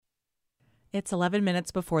It's 11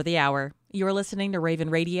 minutes before the hour. You're listening to Raven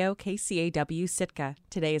Radio, KCAW Sitka.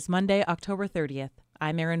 Today is Monday, October 30th.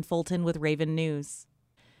 I'm Erin Fulton with Raven News.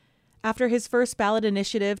 After his first ballot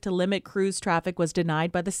initiative to limit cruise traffic was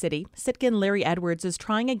denied by the city, Sitkan Larry Edwards is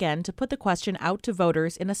trying again to put the question out to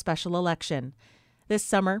voters in a special election. This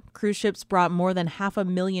summer, cruise ships brought more than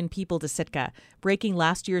 500,000 people to Sitka, breaking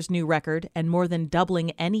last year's new record and more than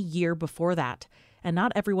doubling any year before that. And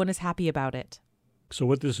not everyone is happy about it. So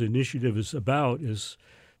what this initiative is about is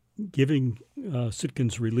giving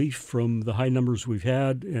Sitkans relief from the high numbers we've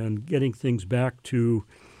had and getting things back to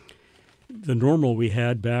the normal we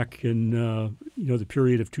had back in the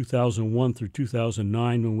period of 2001 through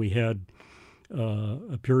 2009, when we had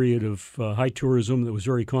a period of high tourism that was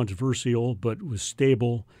very controversial but was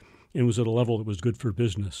stable and was at a level that was good for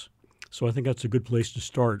business. So I think that's a good place to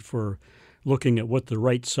start for looking at what the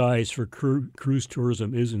right size for cruise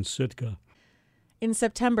tourism is in Sitka. In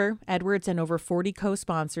September, Edwards and over 40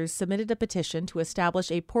 co-sponsors submitted a petition to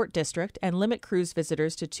establish a port district and limit cruise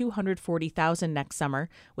visitors to 240,000 next summer,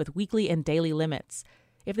 with weekly and daily limits.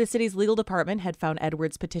 If the city's legal department had found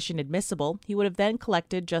Edwards' petition admissible, he would have then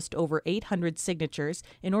collected just over 800 signatures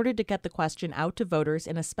in order to get the question out to voters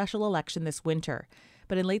in a special election this winter.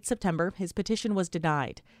 But in late September, his petition was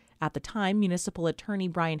denied. At the time, Municipal Attorney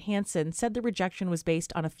Brian Hansen said the rejection was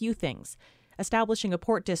based on a few things. Establishing a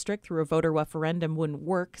port district through a voter referendum wouldn't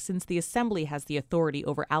work since the Assembly has the authority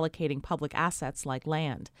over allocating public assets like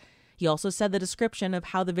land. He also said the description of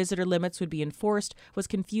how the visitor limits would be enforced was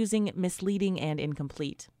confusing, misleading, and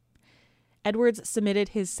incomplete. Edwards submitted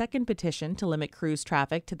his second petition to limit cruise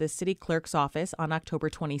traffic to the city clerk's office on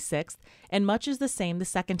October 26th, and much is the same the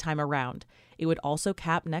second time around. It would also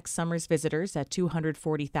cap next summer's visitors at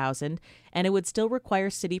 240,000, and it would still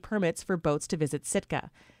require city permits for boats to visit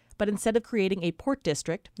Sitka. But instead of creating a port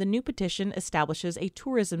district, the new petition establishes a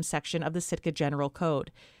tourism section of the Sitka General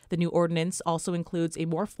Code. The new ordinance also includes a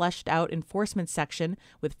more fleshed-out enforcement section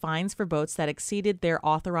with fines for boats that exceeded their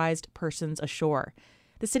authorized persons ashore.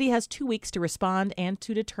 The city has 2 weeks to respond and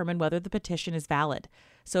to determine whether the petition is valid.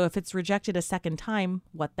 So if it's rejected a second time,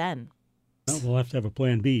 what then? Well, we'll have to have a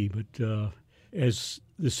plan B, but as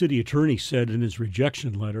the city attorney said in his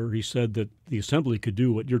rejection letter, he said that the Assembly could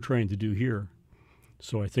do what you're trying to do here.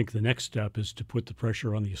 So I think the next step is to put the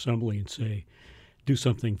pressure on the Assembly and say, do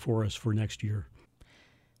something for us for next year.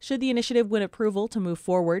 Should the initiative win approval to move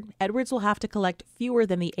forward, Edwards will have to collect fewer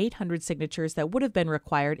than the 800 signatures that would have been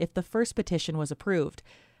required if the first petition was approved.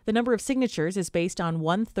 The number of signatures is based on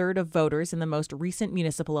 1/3 of voters in the most recent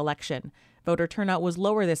municipal election. Voter turnout was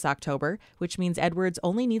lower this October, which means Edwards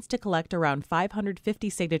only needs to collect around 550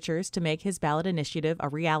 signatures to make his ballot initiative a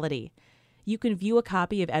reality. You can view a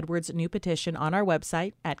copy of Edwards' new petition on our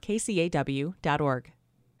website at kcaw.org.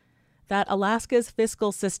 That Alaska's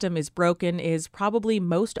fiscal system is broken is probably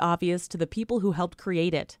most obvious to the people who helped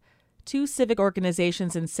create it. 2 civic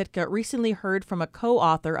organizations in Sitka recently heard from a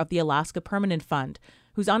co-author of the Alaska Permanent Fund,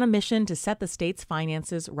 who's on a mission to set the state's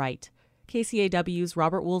finances right. KCAW's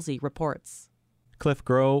Robert Woolsey reports. Cliff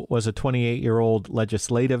Groh was a 28-year-old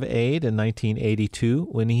legislative aide in 1982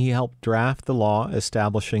 when he helped draft the law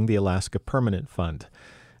establishing the Alaska Permanent Fund.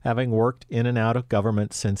 Having worked in and out of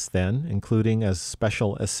government since then, including as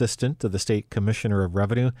special assistant to the State Commissioner of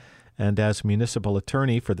Revenue and as municipal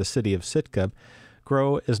attorney for the city of Sitka,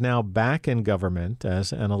 Groh is now back in government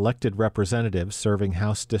as an elected representative serving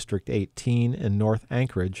House District 18 in North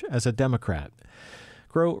Anchorage as a Democrat.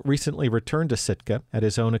 Groh recently returned to Sitka at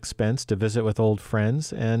his own expense to visit with old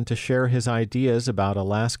friends and to share his ideas about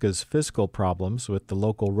Alaska's fiscal problems with the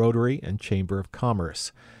local Rotary and Chamber of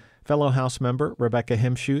Commerce. Fellow House member Rebecca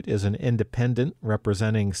Himshoot is an independent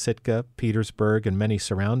representing Sitka, Petersburg, and many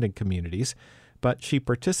surrounding communities, but she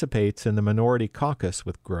participates in the minority caucus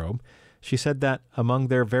with Groh. She said that among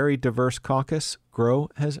their very diverse caucus, Groh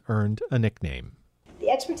has earned a nickname. The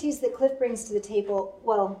expertise that Cliff brings to the table,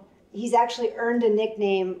 well, he's actually earned a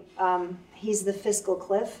nickname. He's the Fiscal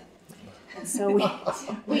Cliff. And so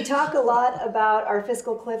we talk a lot about our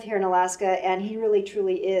fiscal cliff here in Alaska, and he really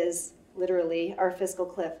truly is literally our fiscal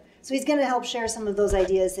cliff. So he's going to help share some of those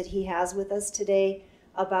ideas that he has with us today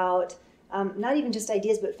about not even just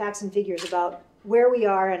ideas, but facts and figures about where we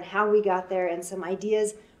are and how we got there, and some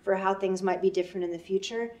ideas for how things might be different in the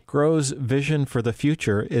future. Groh's vision for the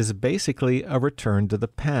future is basically a return to the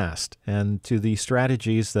past and to the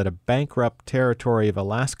strategies that a bankrupt territory of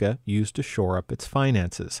Alaska used to shore up its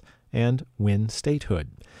finances and win statehood.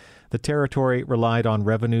 The territory relied on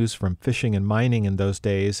revenues from fishing and mining in those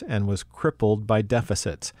days and was crippled by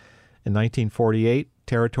deficits. In 1948,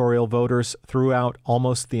 territorial voters threw out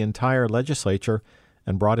almost the entire legislature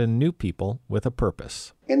and brought in new people with a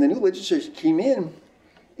purpose. And the new legislation came in,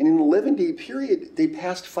 and in an 11-day period, they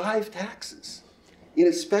passed 5 taxes in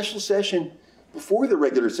a special session before the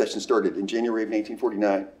regular session started in January of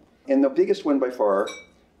 1949. And the biggest one by far,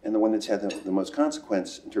 and the one that's had the most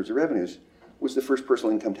consequence in terms of revenues, was the first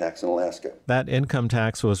personal income tax in Alaska. That income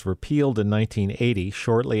tax was repealed in 1980,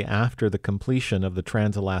 shortly after the completion of the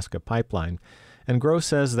Trans-Alaska Pipeline. And Groh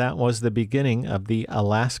says that was the beginning of the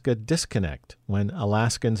Alaska disconnect, when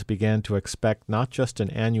Alaskans began to expect not just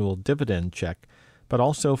an annual dividend check, but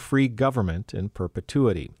also free government in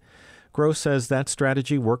perpetuity. Groh says that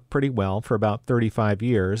strategy worked pretty well for about 35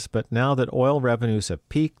 years, but now that oil revenues have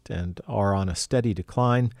peaked and are on a steady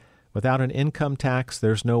decline, without an income tax,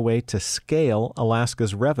 there's no way to scale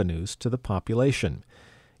Alaska's revenues to the population.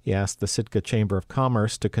 He asked the Sitka Chamber of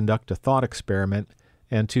Commerce to conduct a thought experiment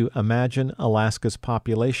and to imagine Alaska's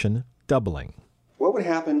population doubling. What would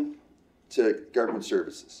happen to government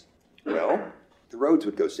services? Well, the roads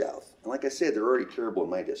would go south. And like I said, they're already terrible in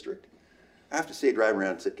my district. I have to say, driving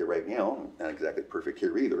around Sitka right now, not exactly perfect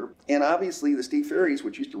here either. And obviously the state ferries,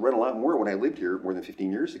 which used to run a lot more when I lived here more than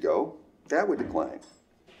 15 years ago, that would decline.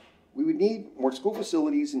 We would need more school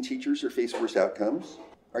facilities and teachers who face worse outcomes.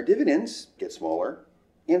 Our dividends get smaller.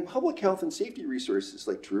 And public health and safety resources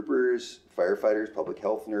like troopers, firefighters, public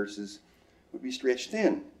health nurses would be stretched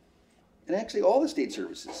thin. And actually all the state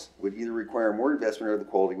services would either require more investment or the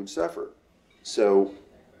quality would suffer. So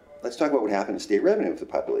let's talk about what happened to state revenue if the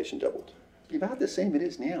population doubled. It'd be about the same it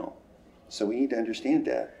is now. So we need to understand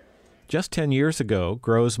that. Just 10 years ago,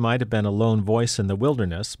 Groves might have been a lone voice in the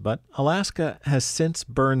wilderness, but Alaska has since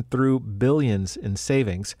burned through billions in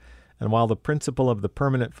savings. And while the principle of the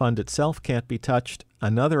permanent fund itself can't be touched,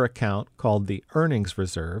 another account called the Earnings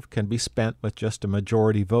Reserve can be spent with just a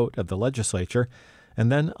majority vote of the legislature,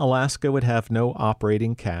 and then Alaska would have no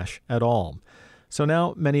operating cash at all. So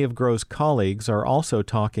now many of Grove's colleagues are also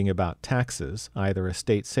talking about taxes, either a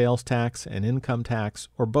state sales tax, an income tax,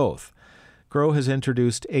 or both. Groh has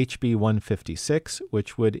introduced HB 156,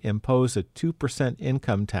 which would impose a 2%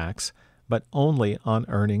 income tax, but only on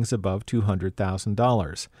earnings above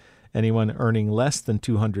 $200,000. Anyone earning less than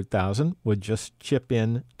 $200,000 would just chip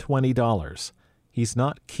in $20. He's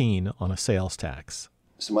not keen on a sales tax.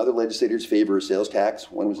 Some other legislators favor a sales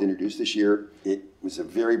tax. One was introduced this year. It was a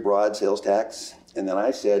very broad sales tax. And then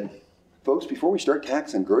I said, folks, before we start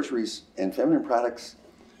taxing groceries and feminine products,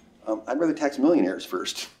 I'd rather tax millionaires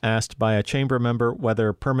first. Asked by a chamber member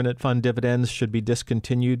whether permanent fund dividends should be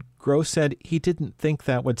discontinued, Groh said he didn't think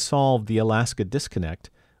that would solve the Alaska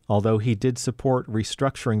disconnect, although he did support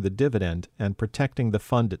restructuring the dividend and protecting the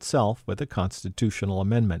fund itself with a constitutional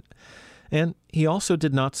amendment. And he also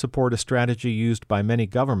did not support a strategy used by many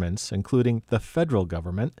governments, including the federal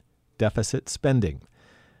government, deficit spending.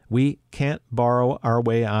 We can't borrow our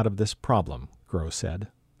way out of this problem, Groh said.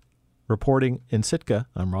 Reporting in Sitka,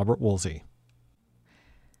 I'm Robert Woolsey.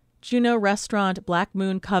 Juneau restaurant Black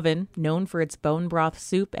Moon Coven, known for its bone broth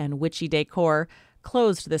soup and witchy decor,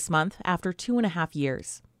 closed this month after 2.5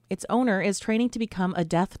 years. Its owner is training to become a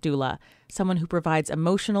death doula, someone who provides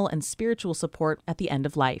emotional and spiritual support at the end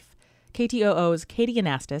of life. KTOO's Katie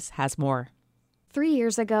Anastas has more. 3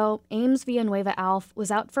 years ago, Ames Villanueva Alf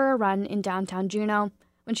was out for a run in downtown Juneau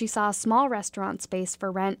when she saw a small restaurant space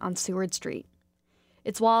for rent on Seward Street.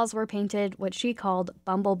 Its walls were painted what she called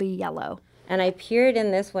bumblebee yellow. And I peered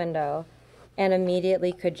in this window and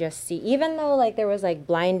immediately could just see, even though there was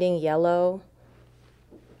blinding yellow,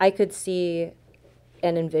 I could see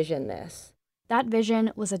and envision this. That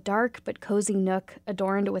vision was a dark but cozy nook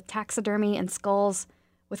adorned with taxidermy and skulls,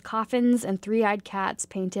 with coffins and three-eyed cats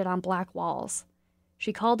painted on black walls.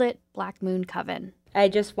 She called it Black Moon Coven. I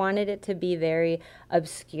just wanted it to be very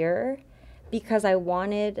obscure because I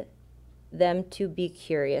wanted them to be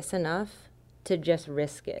curious enough to just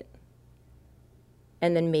risk it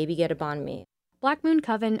and then maybe get upon me. Black Moon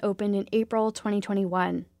Coven opened in April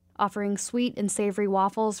 2021, offering sweet and savory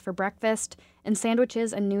waffles for breakfast and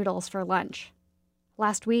sandwiches and noodles for lunch.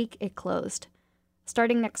 Last week, it closed.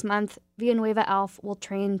 Starting next month, Villanueva Alf will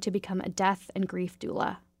train to become a death and grief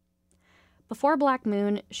doula. Before Black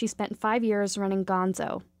Moon, she spent 5 years running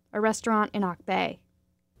Gonzo, a restaurant in Auk Bay.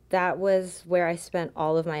 That was where I spent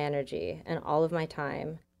all of my energy and all of my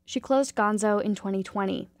time. She closed Gonzo in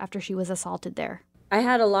 2020 after she was assaulted there. I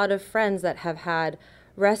had a lot of friends that have had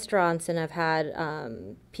restaurants and have had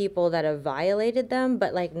people that have violated them,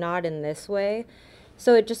 but not in this way.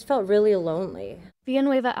 So it just felt really lonely.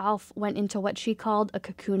 Villanueva Alf went into what she called a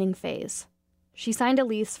cocooning phase. She signed a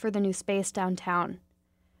lease for the new space downtown.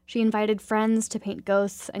 She invited friends to paint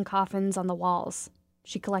ghosts and coffins on the walls.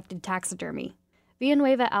 She collected taxidermy.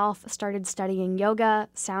 Villanueva Alf started studying yoga,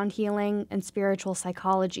 sound healing, and spiritual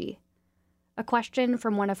psychology. A question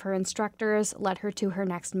from one of her instructors led her to her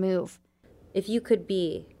next move. If you could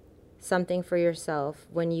be something for yourself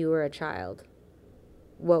when you were a child,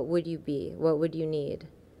 what would you be? What would you need?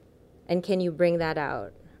 And can you bring that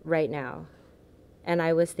out right now? And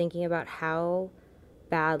I was thinking about how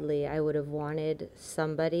badly I would have wanted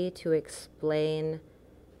somebody to explain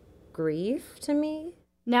grief to me.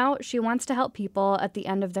 Now she wants to help people at the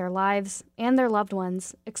end of their lives and their loved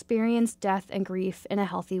ones experience death and grief in a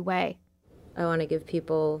healthy way. I want to give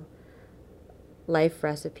people life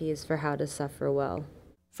recipes for how to suffer well.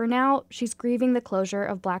 For now, she's grieving the closure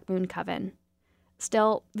of Black Moon Coven.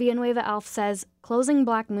 Still, Villanueva Alf says closing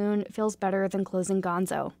Black Moon feels better than closing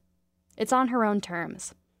Gonzo. It's on her own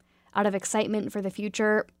terms, out of excitement for the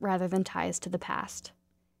future rather than ties to the past.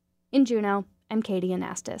 In Juneau, I'm Katie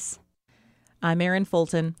Anastas. I'm Erin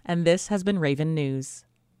Fulton, and this has been Raven News.